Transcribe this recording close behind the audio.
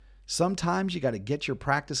Sometimes you got to get your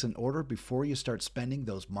practice in order before you start spending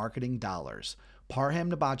those marketing dollars. Parham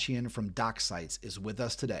Nabachian from DocSites is with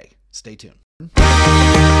us today. Stay tuned.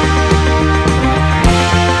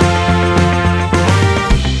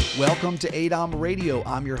 Welcome to ADOM Radio.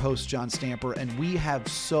 I'm your host, John Stamper, and we have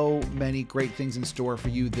so many great things in store for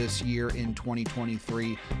you this year in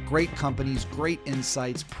 2023. Great companies, great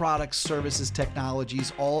insights, products, services,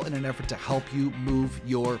 technologies, all in an effort to help you move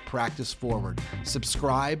your practice forward.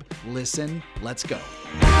 Subscribe, listen, let's go.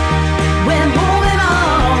 We're moving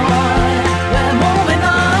on. We're moving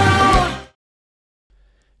on.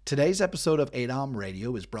 Today's episode of ADOM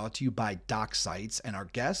Radio is brought to you by DocSites and our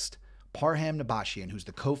guest, Parham Nabachian, who's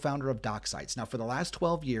the co-founder of DocSites. Now, for the last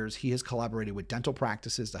 12 years, he has collaborated with dental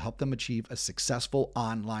practices to help them achieve a successful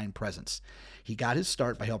online presence. He got his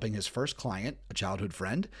start by helping his first client, a childhood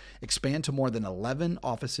friend, expand to more than 11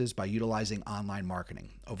 offices by utilizing online marketing.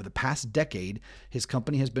 Over the past decade, his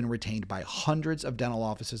company has been retained by hundreds of dental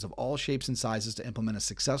offices of all shapes and sizes to implement a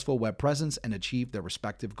successful web presence and achieve their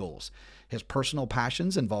respective goals. His personal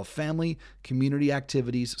passions involve family, community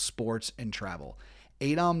activities, sports, and travel.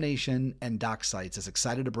 ADOM Nation and DocSites is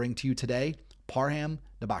excited to bring to you today, Parham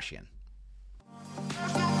Nabachian.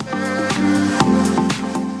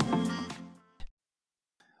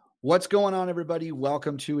 What's going on, everybody?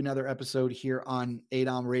 Welcome to another episode here on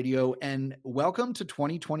ADOM Radio, and welcome to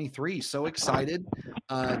 2023. So excited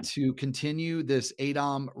to continue this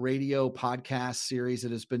ADOM Radio podcast series.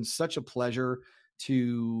 It has been such a pleasure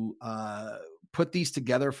to put these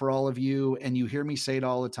together for all of you, and you hear me say it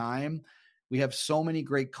all the time. We have so many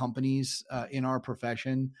great companies in our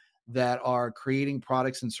profession that are creating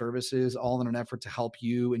products and services all in an effort to help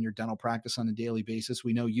you in your dental practice on a daily basis.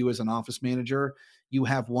 We know you as an office manager, you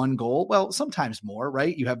have one goal, well, sometimes more,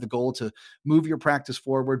 right? You have the goal to move your practice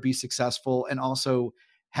forward, be successful, and also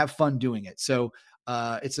have fun doing it. So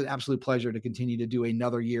it's an absolute pleasure to continue to do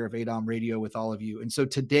another year of ADOM Radio with all of you. And so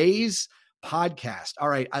today's podcast, all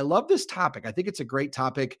right, I love this topic. I think it's a great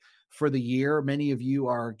topic for the year. Many of you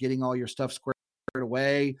are getting all your stuff squared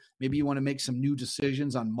away. Maybe you want to make some new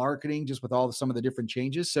decisions on marketing just with some of the different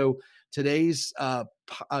changes. So today's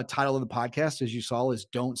title of the podcast, as you saw, is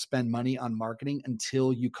Don't Spend Money on Marketing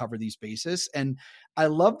Until You Cover These Bases. And I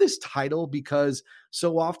love this title because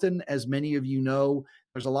so often, as many of you know,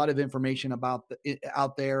 there's a lot of information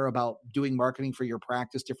out there about doing marketing for your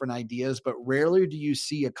practice, different ideas, but rarely do you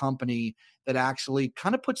see a company that actually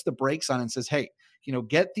kind of puts the brakes on and says, hey,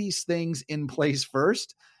 get these things in place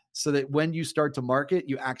first so that when you start to market,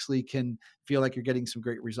 you actually can feel like you're getting some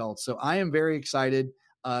great results. So I am very excited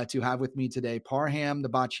to have with me today Parham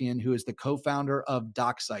Nabachian, who is the co-founder of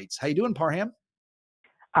DocSites. How you doing, Parham?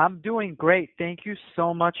 I'm doing great. Thank you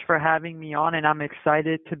so much for having me on, and I'm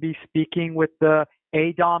excited to be speaking with the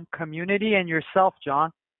ADOM community and yourself,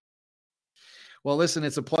 John. Well, listen,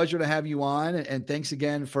 it's a pleasure to have you on, and thanks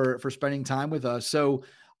again for spending time with us. So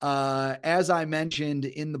as I mentioned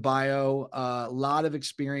in the bio, a lot of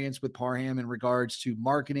experience with Parham in regards to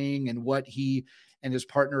marketing and what he and his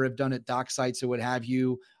partner have done at DocSites and what have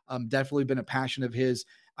you. Definitely been a passion of his.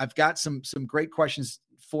 I've got some great questions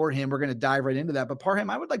for him. We're going to dive right into that. But Parham,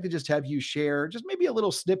 I would like to just have you share just maybe a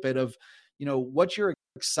little snippet of, what you're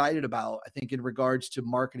excited about, I think, in regards to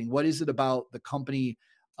marketing. What is it about the company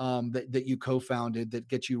that you co-founded that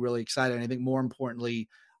gets you really excited? And I think more importantly,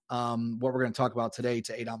 what we're going to talk about today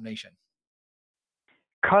to ADOM Nation.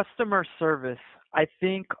 Customer service. I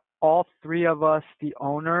think all three of us, the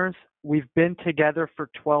owners, we've been together for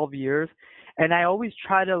 12 years. And I always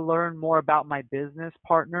try to learn more about my business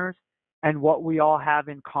partners and what we all have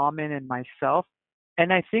in common and myself.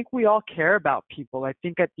 And I think we all care about people. I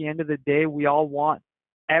think at the end of the day, we all want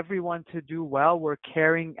everyone to do well. We're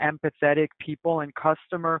caring, empathetic people, and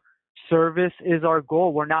customer service is our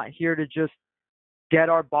goal. We're not here to just get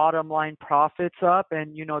our bottom line profits up.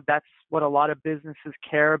 And, that's what a lot of businesses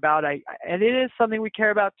care about. And it is something we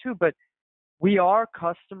care about too, but we are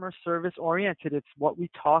customer service oriented. It's what we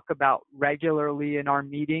talk about regularly in our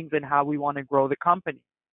meetings and how we want to grow the company.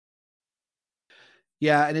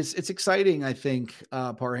 Yeah. And it's exciting. I think,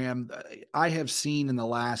 Parham, I have seen in the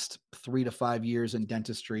last 3 to 5 years in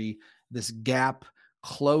dentistry, this gap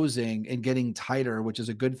closing and getting tighter, which is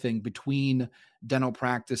a good thing between dental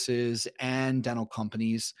practices and dental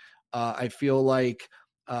companies. I feel like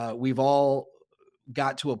we've all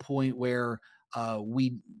got to a point where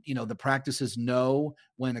the practices know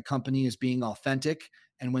when a company is being authentic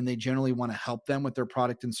and when they generally want to help them with their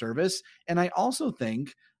product and service. And I also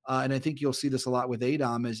think, and I think you'll see this a lot with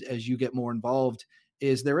ADOM as you get more involved,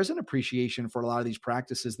 is there is an appreciation for a lot of these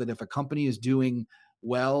practices that if a company is doing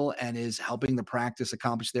well and is helping the practice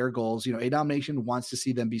accomplish their goals, ADOM Nation wants to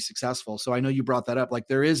see them be successful. So I know you brought that up. Like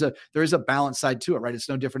there is a balance side to it, right? It's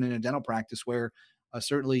no different in a dental practice where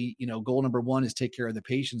certainly, goal number one is take care of the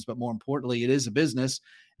patients, but more importantly, it is a business.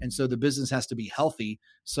 And so the business has to be healthy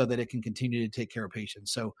so that it can continue to take care of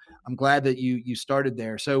patients. So I'm glad that you started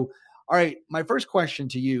there. So, all right, my first question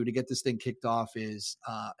to you to get this thing kicked off is,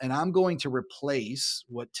 and I'm going to replace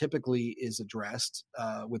what typically is addressed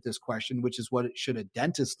with this question, which is what should a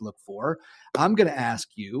dentist look for? I'm going to ask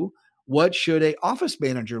you, what should a office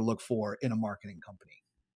manager look for in a marketing company?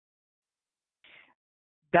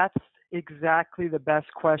 That's exactly the best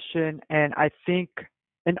question. And I think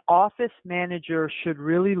an office manager should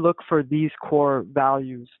really look for these core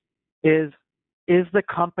values. Is the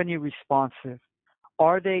company responsive?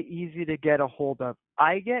 Are they easy to get a hold of?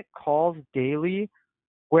 I get calls daily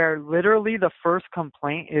where literally the first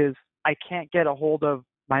complaint is I can't get a hold of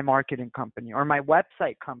my marketing company or my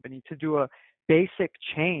website company to do a basic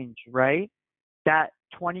change, right? That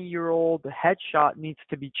 20-year-old headshot needs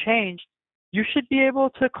to be changed. You should be able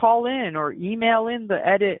to call in or email in the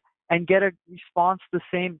edit and get a response the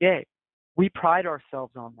same day. We pride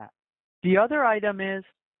ourselves on that. The other item is,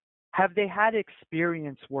 have they had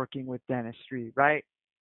experience working with dentistry, right?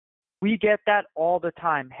 We get that all the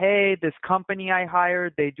time. Hey, this company I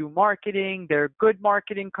hired, they do marketing, they're a good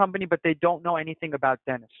marketing company, but they don't know anything about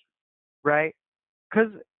dentistry, right?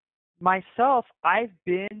 Because myself, I've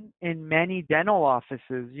been in many dental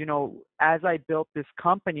offices. As I built this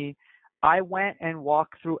company, I went and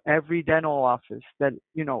walked through every dental office that,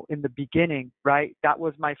 in the beginning, right? That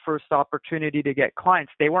was my first opportunity to get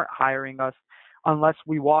clients. They weren't hiring us unless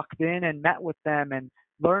we walked in and met with them and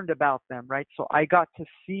learned about them, right? So I got to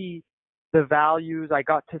see the values. I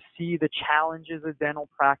got to see the challenges a dental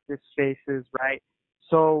practice faces, right?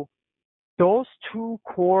 So those two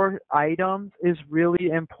core items is really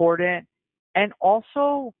important. And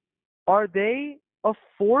also, are they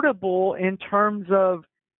affordable in terms of,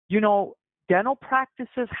 dental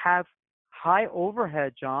practices have high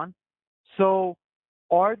overhead, John. So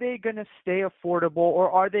are they going to stay affordable,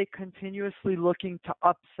 or are they continuously looking to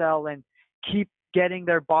upsell and keep getting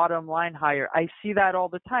their bottom line higher? I see that all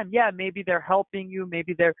the time. Yeah, maybe they're helping you,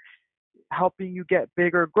 maybe they're helping you get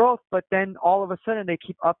bigger growth, but then all of a sudden they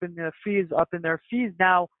keep upping their fees.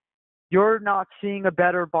 Now you're not seeing a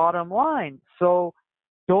better bottom line. So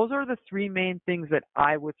those are the three main things that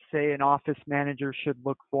I would say an office manager should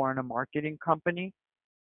look for in a marketing company.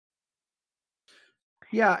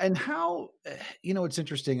 Yeah, and how, it's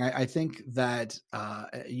interesting. I think that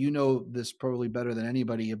this probably better than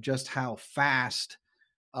anybody, of just how fast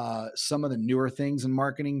some of the newer things in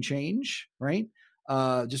marketing change, right?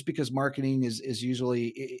 Just because marketing is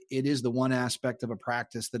usually it is the one aspect of a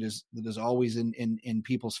practice that is always in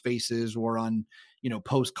people's faces or on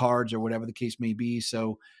postcards or whatever the case may be.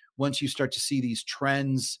 So once you start to see these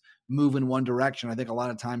trends move in one direction, I think a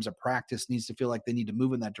lot of times a practice needs to feel like they need to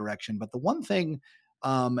move in that direction. But the one thing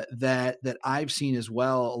that I've seen as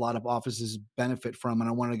well, a lot of offices benefit from, and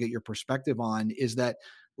I want to get your perspective on, is that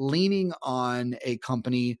leaning on a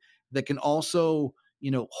company that can also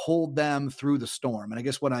hold them through the storm. And I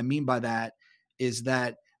guess what I mean by that is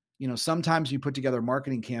that, sometimes you put together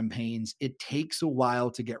marketing campaigns, it takes a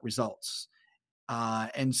while to get results.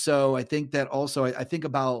 And so I think that also, I think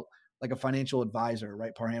about like a financial advisor,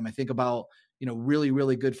 right, Parham? I think about, really,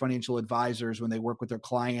 really good financial advisors when they work with their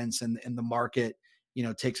clients and the market,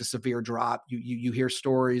 takes a severe drop. You hear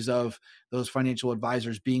stories of those financial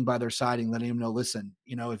advisors being by their side and letting them know, listen,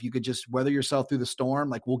 if you could just weather yourself through the storm,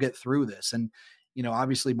 like we'll get through this. And,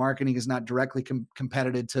 obviously marketing is not directly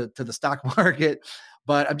competitive to the stock market,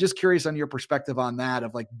 but I'm just curious on your perspective on that,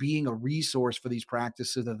 of like being a resource for these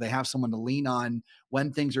practices so that they have someone to lean on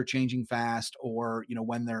when things are changing fast, or,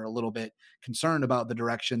 when they're a little bit concerned about the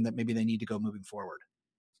direction that maybe they need to go moving forward.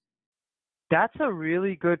 That's a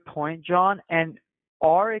really good point, John. And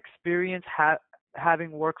our experience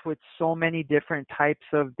having worked with so many different types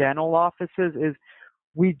of dental offices is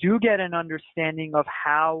we do get an understanding of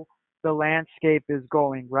how the landscape is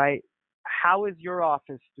going, right? How is your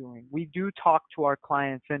office doing? We do talk to our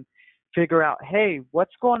clients and figure out, hey,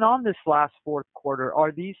 what's going on this last fourth quarter?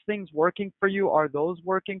 Are these things working for you? Are those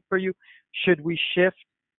working for you? Should we shift,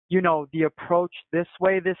 the approach this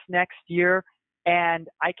way this next year? And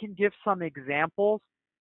I can give some examples.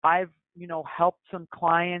 I've, helped some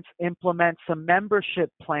clients implement some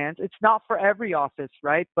membership plans. It's not for every office,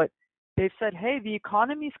 right? But they've said, hey, the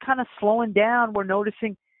economy's kind of slowing down. We're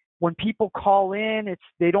noticing when people call in,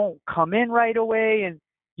 they don't come in right away. And,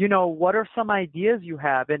 what are some ideas you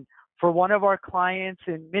have? And for one of our clients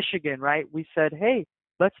in Michigan, right, we said, hey,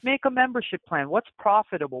 Let's make a membership plan. What's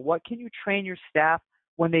profitable? What can you train your staff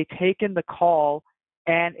when they take in the call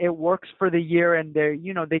and it works for the year, and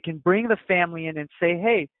they can bring the family in and say,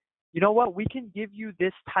 hey, you know what? We can give you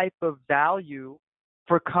this type of value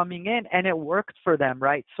for coming in, and it worked for them,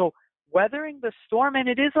 right? So weathering the storm, and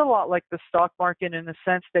it is a lot like the stock market in the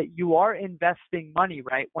sense that you are investing money,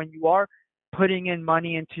 right? When you are putting in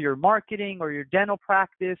money into your marketing or your dental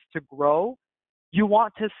practice to grow, you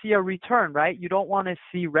want to see a return, right? You don't want to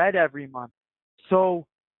see red every month. So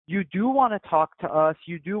you do want to talk to us.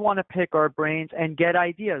 You do want to pick our brains and get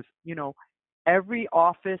ideas. Every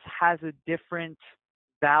office has a different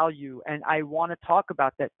value, and I want to talk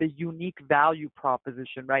about that, the unique value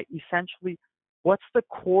proposition, right? Essentially, what's the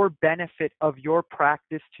core benefit of your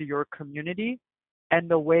practice to your community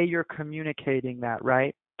and the way you're communicating that,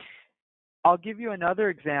 right? I'll give you another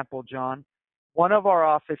example, John. One of our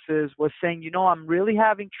offices was saying, I'm really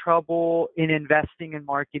having trouble in investing in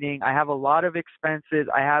marketing. I have a lot of expenses.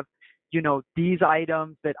 I have, these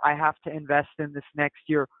items that I have to invest in this next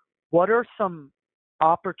year. What are some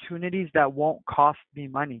opportunities that won't cost me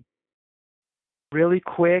money? Really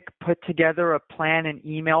quick, put together a plan and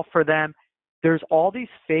email for them. There's all these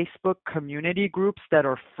Facebook community groups that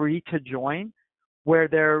are free to join where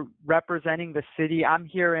they're representing the city. I'm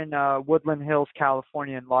here in Woodland Hills,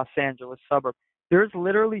 California, in Los Angeles suburb. There's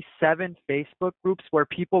literally 7 Facebook groups where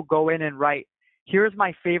people go in and write, here's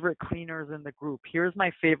my favorite cleaners in the group. Here's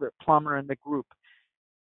my favorite plumber in the group.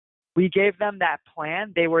 We gave them that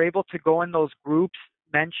plan. They were able to go in those groups,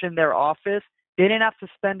 mention their office. They didn't have to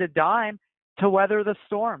spend a dime to weather the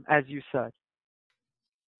storm, as you said.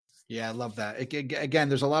 Yeah, I love that. Again,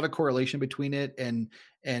 there's a lot of correlation between it, and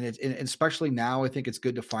especially now, I think it's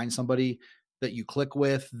good to find somebody that you click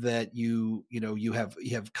with, that you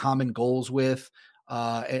have common goals with.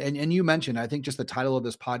 And you mentioned, I think, just the title of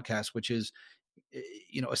this podcast, which is,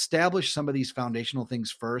 establish some of these foundational things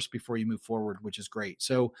first before you move forward, which is great.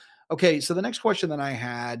 So, okay. So the next question that I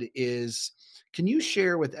had is, can you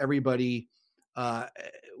share with everybody,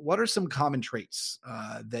 what are some common traits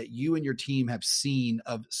that you and your team have seen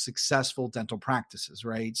of successful dental practices,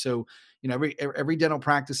 right? So, every dental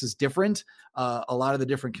practice is different. A lot of the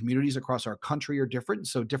different communities across our country are different.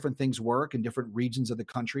 So different things work in different regions of the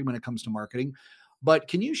country when it comes to marketing. But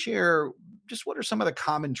can you share just what are some of the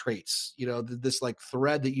common traits, this like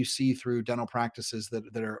thread that you see through dental practices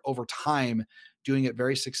that are over time doing it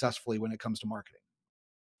very successfully when it comes to marketing?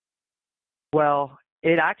 Well,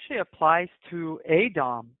 it actually applies to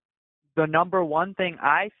ADOM. The number one thing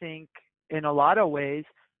I think in a lot of ways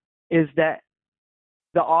is that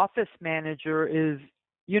the office manager is,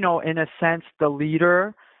 in a sense, the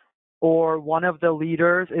leader, or one of the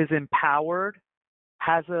leaders is empowered,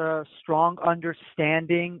 has a strong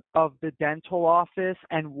understanding of the dental office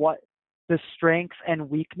and what the strengths and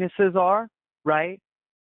weaknesses are, right?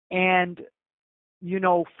 And,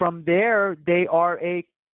 from there, they are a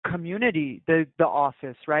community, the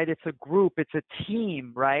office, right? It's a group, it's a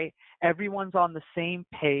team, right? Everyone's on the same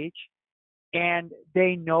page, and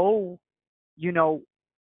they know,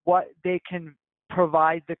 what they can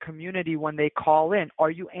provide the community when they call in. Are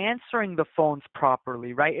you answering the phones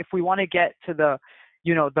properly, right? If we want to get to the,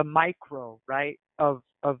 the micro, right, of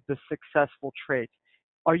the successful traits,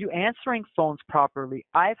 are you answering phones properly?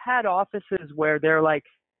 I've had offices where they're like,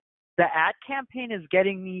 the ad campaign is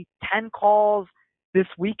getting me 10 calls this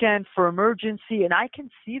weekend for emergency, and I can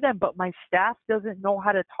see them, but my staff doesn't know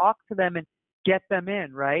how to talk to them and get them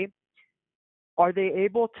in, right? Are they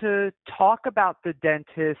able to talk about the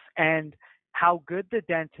dentist and how good the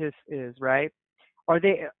dentist is, right? Are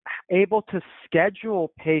they able to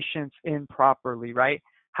schedule patients in properly, right?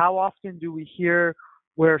 How often do we hear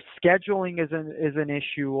where scheduling is an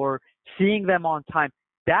issue, or seeing them on time?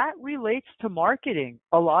 That relates to marketing.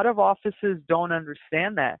 A lot of offices don't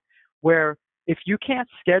understand that, where if you can't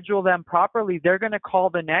schedule them properly, they're going to call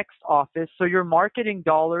the next office. So your marketing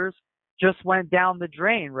dollars just went down the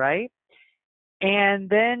drain, right? And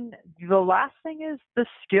then the last thing is the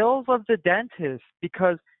skills of the dentist,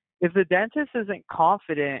 because if the dentist isn't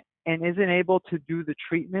confident and isn't able to do the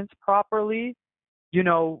treatments properly, you're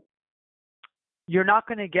not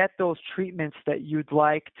going to get those treatments that you'd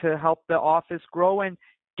like to help the office grow and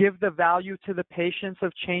give the value to the patients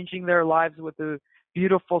of changing their lives with a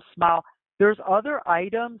beautiful smile. There's other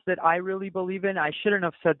items that I really believe in. I shouldn't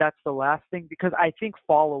have said that's the last thing, because I think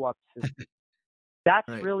follow-up systems. That's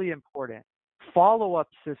Right. really important. Follow-up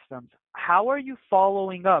systems. How are you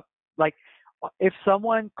following up? Like, if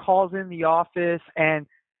someone calls in the office and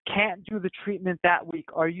can't do the treatment that week,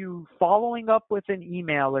 are you following up with an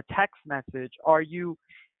email, a text message? Are you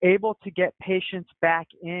able to get patients back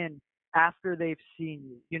in after they've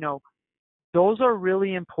seen you. Those are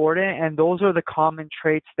really important, and those are the common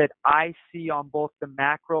traits that I see on both the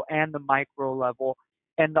macro and the micro level.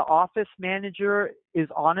 And the office manager is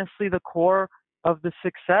honestly the core of the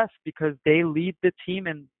success because they lead the team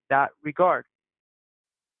in that regard.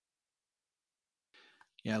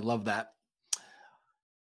 Yeah, I love that.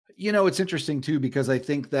 It's interesting too, because I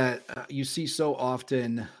think that you see so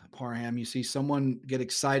often, Parham, you see someone get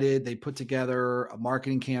excited, they put together a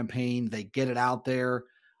marketing campaign, they get it out there,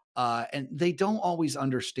 and they don't always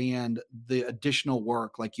understand the additional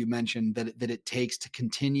work, like you mentioned, that it takes to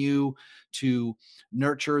continue to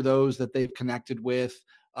nurture those that they've connected with,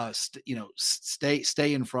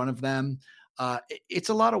 stay in front of them. It's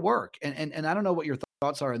a lot of work, and I don't know what your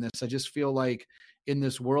thoughts are on this. I just feel like in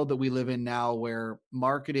this world that we live in now where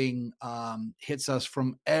marketing hits us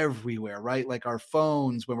from everywhere, right? Like our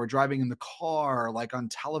phones, when we're driving in the car, like on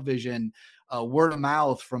television, word of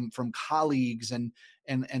mouth from colleagues and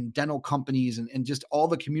dental companies and just all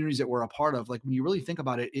the communities that we're a part of. Like when you really think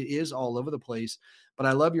about it, it is all over the place. But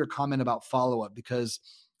I love your comment about follow-up, because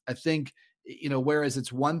I think, whereas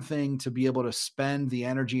it's one thing to be able to spend the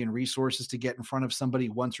energy and resources to get in front of somebody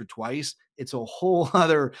once or twice, it's a whole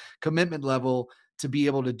other commitment level to be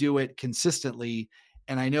able to do it consistently.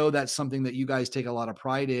 And I know that's something that you guys take a lot of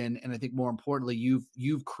pride in. And I think more importantly,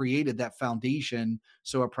 you've created that foundation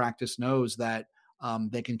so a practice knows that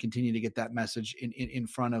they can continue to get that message in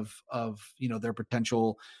front of their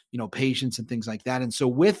potential patients and things like that. And so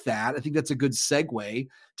with that, I think that's a good segue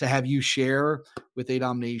to have you share with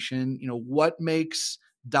ADOM Nation, what makes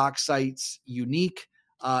DocSites unique,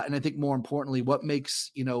 and I think more importantly, what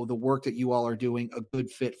makes the work that you all are doing a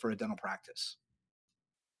good fit for a dental practice.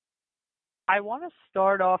 I want to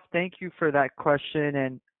start off, thank you for that question.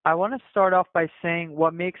 And I want to start off by saying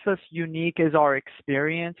what makes us unique is our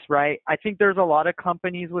experience, right? I think there's a lot of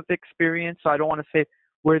companies with experience, so I don't want to say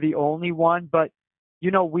we're the only one, but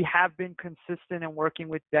we have been consistent in working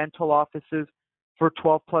with dental offices for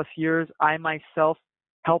 12 plus years. I myself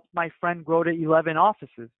helped my friend grow to 11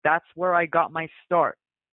 offices. That's where I got my start.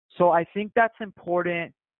 So I think that's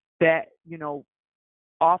important that,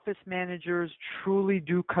 office managers truly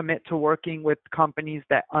do commit to working with companies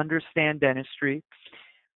that understand dentistry.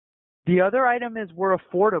 The other item is we're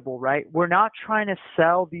affordable, right? We're not trying to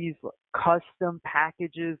sell these custom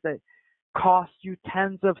packages that cost you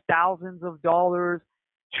tens of thousands of dollars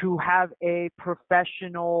to have a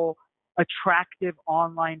professional, attractive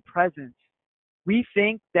online presence. We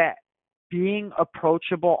think that being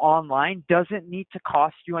approachable online doesn't need to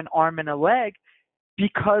cost you an arm and a leg,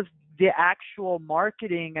 because the actual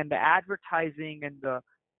marketing and the advertising and the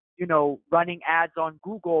running ads on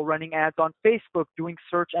Google, running ads on Facebook, doing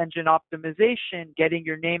search engine optimization, getting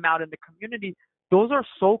your name out in the community, those are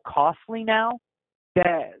so costly now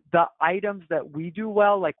that the items that we do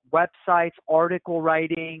well, like websites, article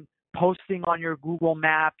writing, posting on your Google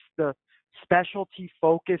Maps, the specialty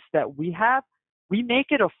focus that we have, we make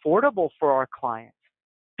it affordable for our clients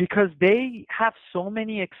because they have so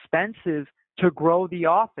many expenses to grow the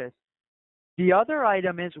office. The other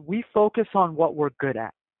item is we focus on what we're good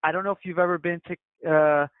at. I don't know if you've ever been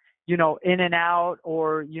to, In-N-Out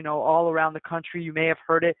or, all around the country. You may have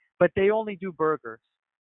heard it, but they only do burgers.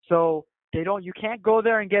 So you can't go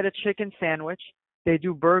there and get a chicken sandwich. They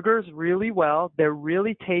do burgers really well. They're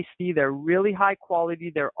really tasty. They're really high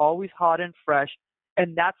quality. They're always hot and fresh.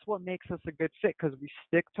 And that's what makes us a good fit, because we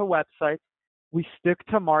stick to websites. We stick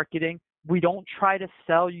to marketing. We don't try to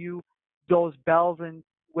sell you those bells and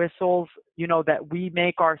whistles, that we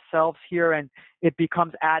make ourselves here and it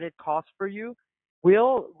becomes added cost for you.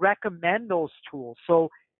 We'll recommend those tools. So,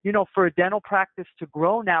 for a dental practice to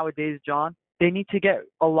grow nowadays, John, they need to get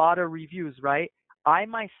a lot of reviews, right? I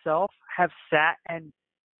myself have sat and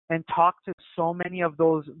talked to so many of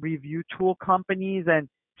those review tool companies and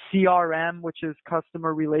CRM, which is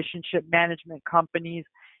customer relationship management companies,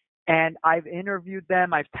 and I've interviewed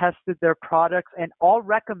them, I've tested their products, and I'll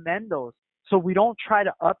recommend those. So we don't try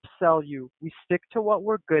to upsell you. We stick to what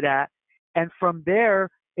we're good at. And from there,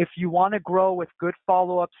 if you want to grow with good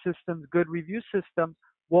follow-up systems, good review systems,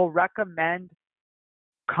 we'll recommend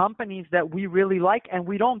companies that we really like, and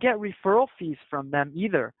we don't get referral fees from them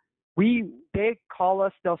either. They call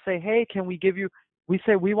us, they'll say, hey, can we give you, we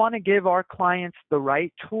say we want to give our clients the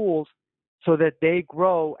right tools so that they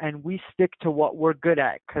grow, and we stick to what we're good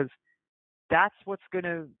at, because that's what's going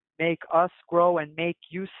to make us grow and make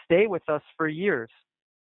you stay with us for years.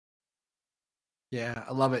 Yeah,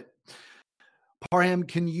 I love it. Parham,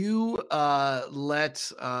 can you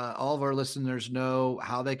let all of our listeners know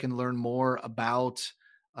how they can learn more about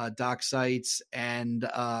Doc Sites. And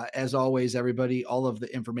as always, everybody, all of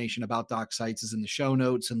the information about Doc Sites is in the show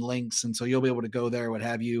notes and links. And so you'll be able to go there, what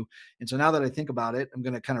have you. And so now that I think about it, I'm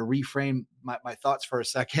going to kind of reframe my thoughts for a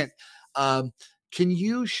second. Can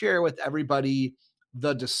you share with everybody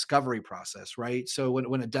the discovery process, right? So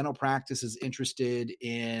when a dental practice is interested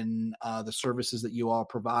in the services that you all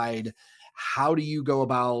provide, how do you go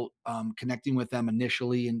about connecting with them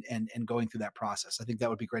initially and going through that process? I think that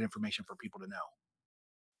would be great information for people to know.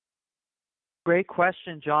 Great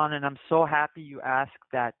question, John, and I'm so happy you asked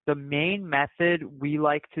that. The main method we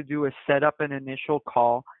like to do is set up an initial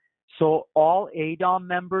call. So all ADOM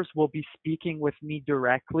members will be speaking with me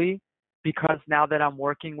directly, because now that I'm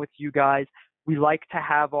working with you guys, we like to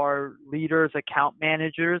have our leaders, account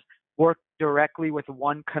managers work directly with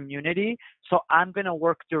one community. So I'm going to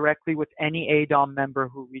work directly with any ADOM member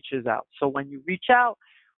who reaches out. So when you reach out,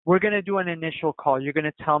 we're going to do an initial call. You're going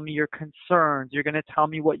to tell me your concerns. You're going to tell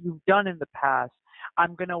me what you've done in the past.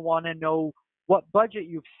 I'm going to want to know what budget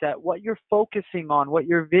you've set, what you're focusing on, what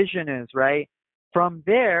your vision is, right? From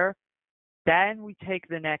there, then we take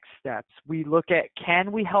the next steps. We look at,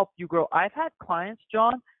 can we help you grow? I've had clients,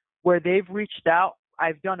 John, where they've reached out.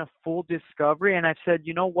 I've done a full discovery and I've said,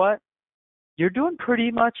 you know what? You're doing pretty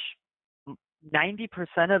much 90%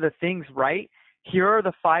 of the things right. Here are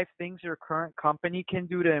the 5 things your current company can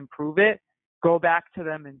do to improve it. Go back to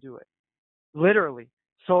them and do it. Literally.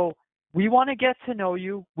 So we want to get to know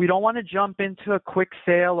you. We don't want to jump into a quick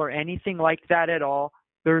sale or anything like that at all.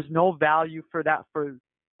 There's no value for that for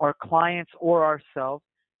our clients or ourselves.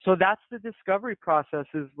 So that's the discovery process,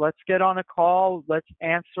 is let's get on a call. Let's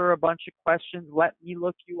answer a bunch of questions. Let me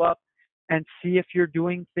look you up and see if you're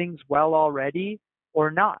doing things well already or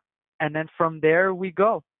not. And then from there we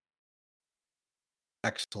go.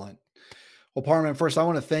 Excellent. Well, Parman, first I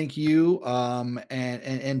want to thank you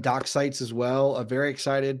and Doc Sites as well. I'm very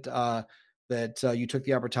excited that you took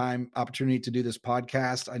the opportunity to do this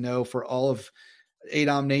podcast. I know for all of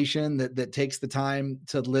ADOM Nation that takes the time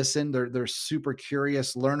to listen, they're super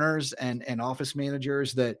curious learners and office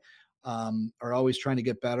managers that are always trying to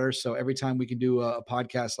get better. So every time we can do a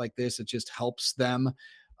podcast like this, it just helps them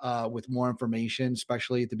with more information,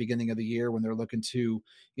 especially at the beginning of the year when they're looking to,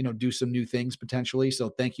 do some new things potentially. So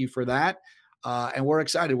thank you for that. And we're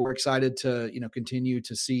excited. We're excited to, continue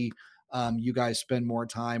to see you guys spend more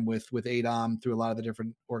time with ADOM through a lot of the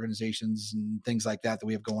different organizations and things like that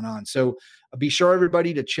we have going on. So be sure,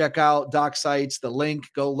 everybody, to check out Doc Sites, the link,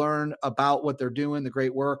 go learn about what they're doing, the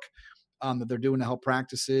great work that they're doing to help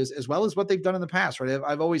practices, as well as what they've done in the past, right?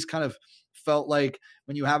 I've always kind of felt like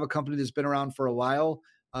when you have a company that's been around for a while,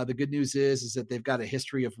 the good news is that they've got a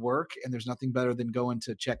history of work, and there's nothing better than going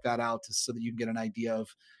to check that out so that you can get an idea of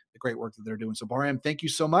the great work that they're doing. So Bahram, thank you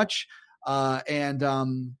so much. And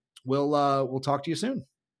we'll talk to you soon.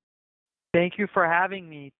 Thank you for having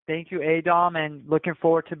me. Thank you, ADOM, and looking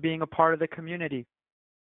forward to being a part of the community.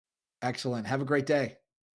 Excellent. Have a great day.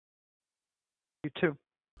 You too.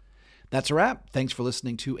 That's a wrap. Thanks for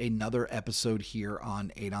listening to another episode here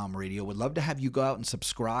on ADOM Radio. Would love to have you go out and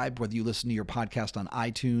subscribe, whether you listen to your podcast on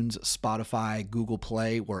iTunes, Spotify, Google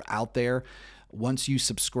Play. We're out there. Once you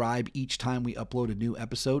subscribe, each time we upload a new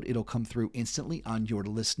episode, it'll come through instantly on your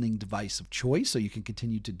listening device of choice, so you can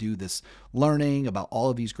continue to do this learning about all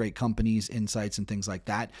of these great companies, insights, and things like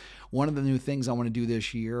that. One of the new things I want to do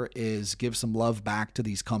this year is give some love back to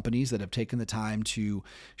these companies that have taken the time to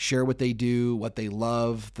share what they do, what they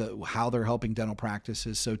love, how they're helping dental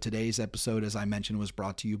practices. So today's episode, as I mentioned, was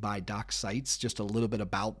brought to you by Doc Sites. Just a little bit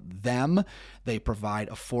about them. They provide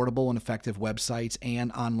affordable and effective websites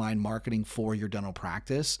and online marketing for your dental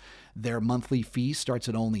practice. Their monthly fee starts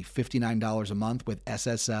at only $59 a month with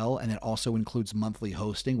SSL, and it also includes monthly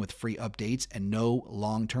hosting with free updates and no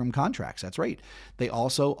long-term contracts. That's right. They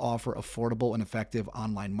also offer affordable and effective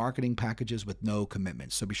online marketing packages with no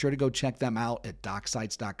commitment. So be sure to go check them out at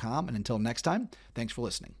docsites.com. And until next time, thanks for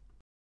listening.